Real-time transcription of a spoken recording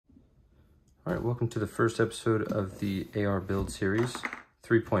All right, welcome to the first episode of the AR build series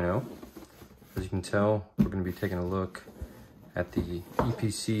 3.0. As you can tell, we're going to be taking a look at the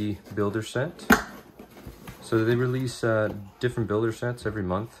EPC builder set. So they release different builder sets every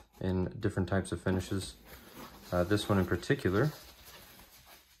month in different types of finishes. This one in particular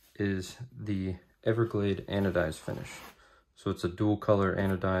is the Everglade Anodize finish. So it's a dual color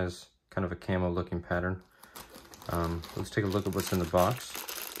anodize, kind of a camo looking pattern. Let's take a look at what's in the box.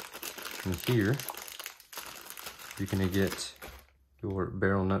 And here, you're going to get your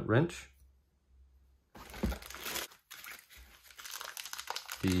barrel nut wrench,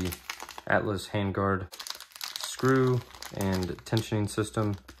 the Atlas handguard screw and tensioning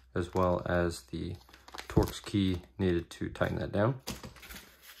system, as well as the Torx key needed to tighten that down.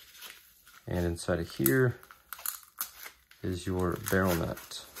 And inside of here is your barrel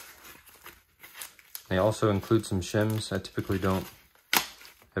nut. They also include some shims. I typically don't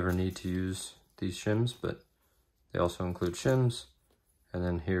ever need to use these shims, but they also include shims. And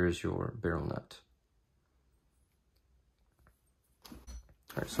then here is your barrel nut.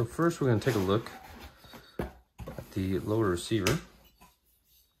 All right, so first we're going to take a look at the lower receiver.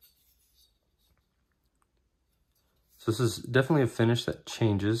 So this is definitely a finish that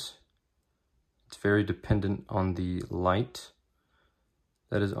changes. It's very dependent on the light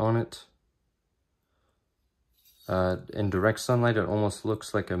that is on it. In direct sunlight, it almost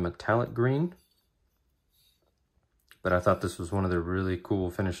looks like a metallic green. But I thought this was one of the really cool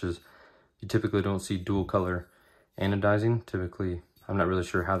finishes. You typically don't see dual color anodizing. Typically, I'm not really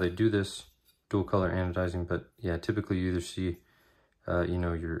sure how they do this, dual color anodizing, but yeah, typically you either see,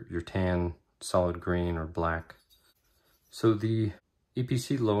 your tan, solid green, or black. So the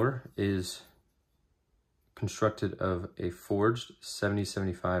EPC lower is constructed of a forged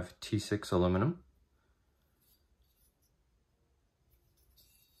 7075 T6 aluminum.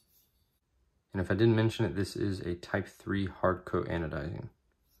 And if I didn't mention it, this is a type 3 hard coat anodizing.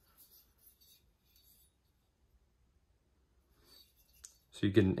 So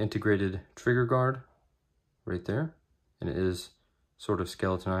you get an integrated trigger guard right there, and it is sort of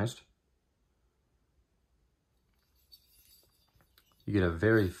skeletonized. You get a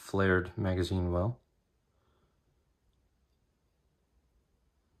very flared magazine well.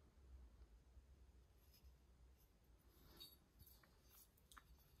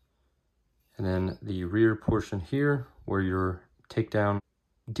 And then the rear portion here, where your takedown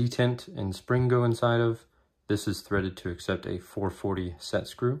detent and spring go inside of, this is threaded to accept a 440 set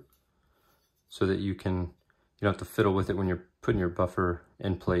screw, so that you don't have to fiddle with it when you're putting your buffer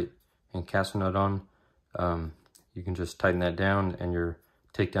end plate and castle nut on. You can just tighten that down and your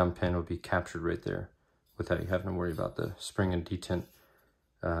takedown pin will be captured right there without you having to worry about the spring and detent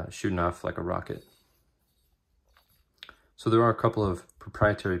shooting off like a rocket. So there are a couple of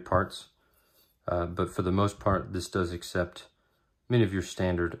proprietary parts. But for the most part, this does accept many of your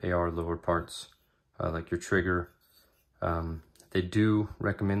standard AR lower parts, like your trigger. They do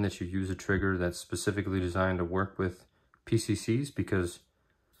recommend that you use a trigger that's specifically designed to work with PCCs because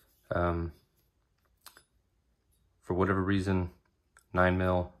for whatever reason,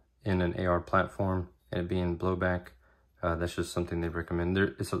 9mm in an AR platform and it being blowback, that's just something they recommend.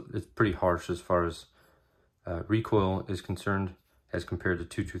 It's pretty harsh as far as recoil is concerned as compared to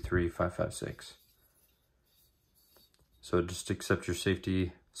 223, 5.56. So just accept your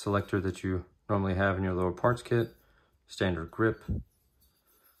safety selector that you normally have in your lower parts kit, standard grip.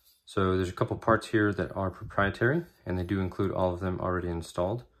 So there's a couple parts here that are proprietary, and they do include all of them already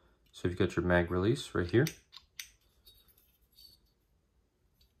installed. So you've got your mag release right here.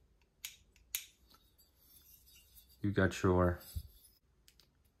 You've got your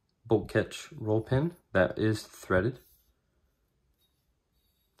bolt catch roll pin that is threaded.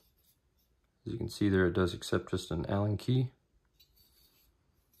 As you can see there, it does accept just an Allen key.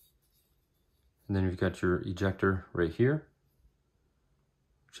 And then you've got your ejector right here,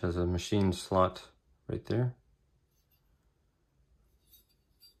 which has a machine slot right there.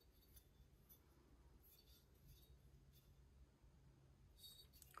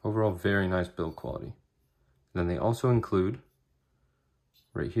 Overall, very nice build quality. And then they also include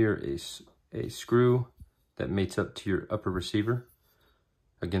right here a screw that mates up to your upper receiver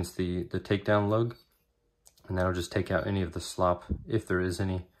against the takedown lug, and that'll just take out any of the slop, if there is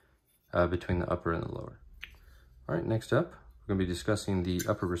any, between the upper and the lower. All right, next up, we're gonna be discussing the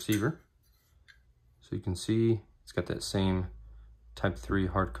upper receiver. So you can see it's got that same type 3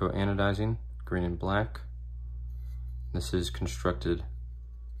 hard coat anodizing, green and black. This is constructed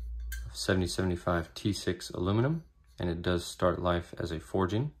of 7075 T6 aluminum, and it does start life as a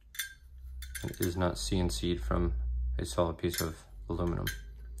forging. It is not CNC'd from a solid piece of aluminum.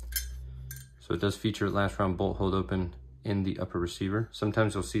 So it does feature last round bolt hold open in the upper receiver.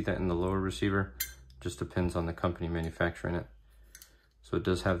 Sometimes you'll see that in the lower receiver, just depends on the company manufacturing it. So it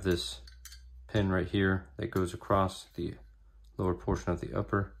does have this pin right here that goes across the lower portion of the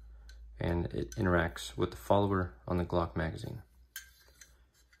upper, and it interacts with the follower on the Glock magazine.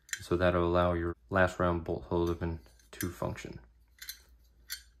 So that'll allow your last round bolt hold open to function.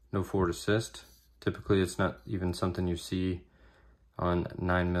 No forward assist. Typically it's not even something you see on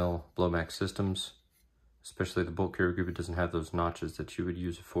 9mm blowback systems, especially the bolt carrier group. It doesn't have those notches that you would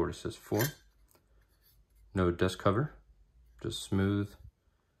use a forward assist for. No dust cover, just smooth,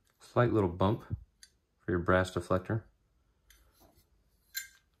 slight little bump for your brass deflector.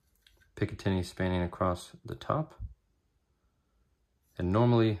 Picatinny spanning across the top. And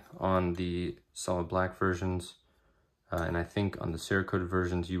normally on the solid black versions, and I think on the Cerakote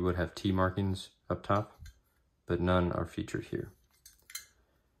versions, you would have T markings up top, but none are featured here.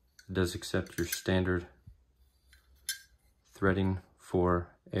 It does accept your standard threading for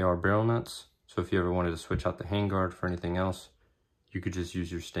AR barrel nuts. So if you ever wanted to switch out the handguard for anything else, you could just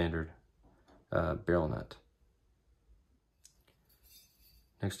use your standard barrel nut.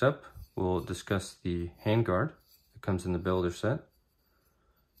 Next up, we'll discuss the handguard that comes in the builder set.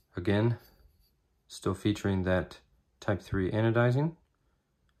 Again, still featuring that Type 3 anodizing.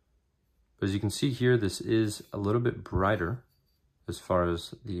 But as you can see here, this is a little bit brighter as far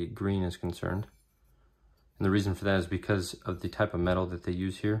as the green is concerned. And the reason for that is because of the type of metal that they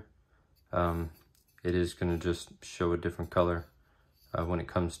use here. It is going to just show a different color when it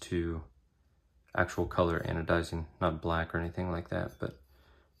comes to actual color anodizing, not black or anything like that. But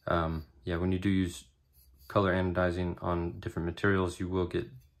yeah, when you do use color anodizing on different materials, you will get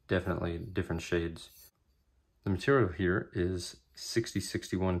definitely different shades. The material here is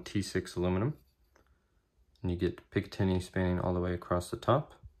 6061 T6 aluminum, and you get Picatinny spanning all the way across the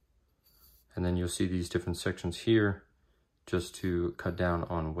top. And then you'll see these different sections here just to cut down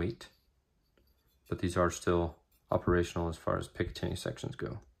on weight. But these are still operational as far as Picatinny sections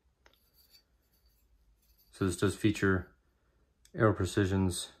go. So this does feature Aero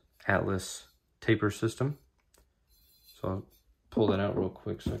Precision's Atlas taper system. So I'll pull that out real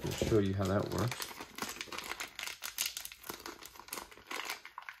quick so I can show you how that works.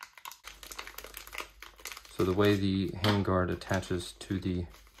 So the way the handguard attaches to the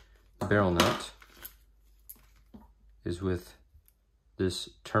barrel nut is with this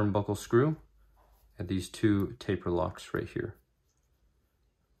turnbuckle screw and these two taper locks right here.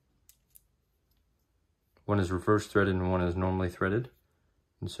 One is reverse threaded and one is normally threaded.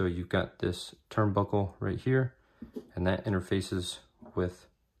 And so you've got this turnbuckle right here, and that interfaces with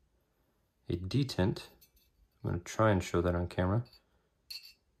a detent. I'm going to try and show that on camera.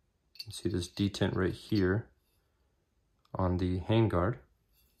 You can see this detent right here on the handguard.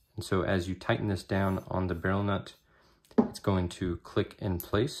 And so as you tighten this down on the barrel nut, it's going to click in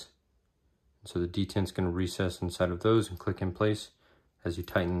place. So the detent's going to recess inside of those and click in place as you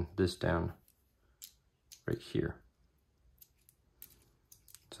tighten this down right here.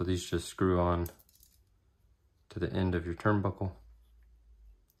 So these just screw on to the end of your turnbuckle,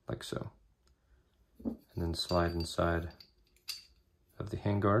 like so. And then slide inside of the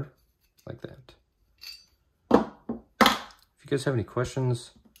handguard, like that. If you guys have any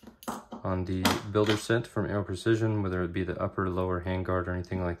questions on the builder set from Aero Precision, whether it be the upper, lower handguard or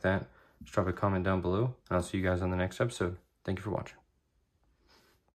anything like that, just drop a comment down below, and I'll see you guys on the next episode. Thank you for watching.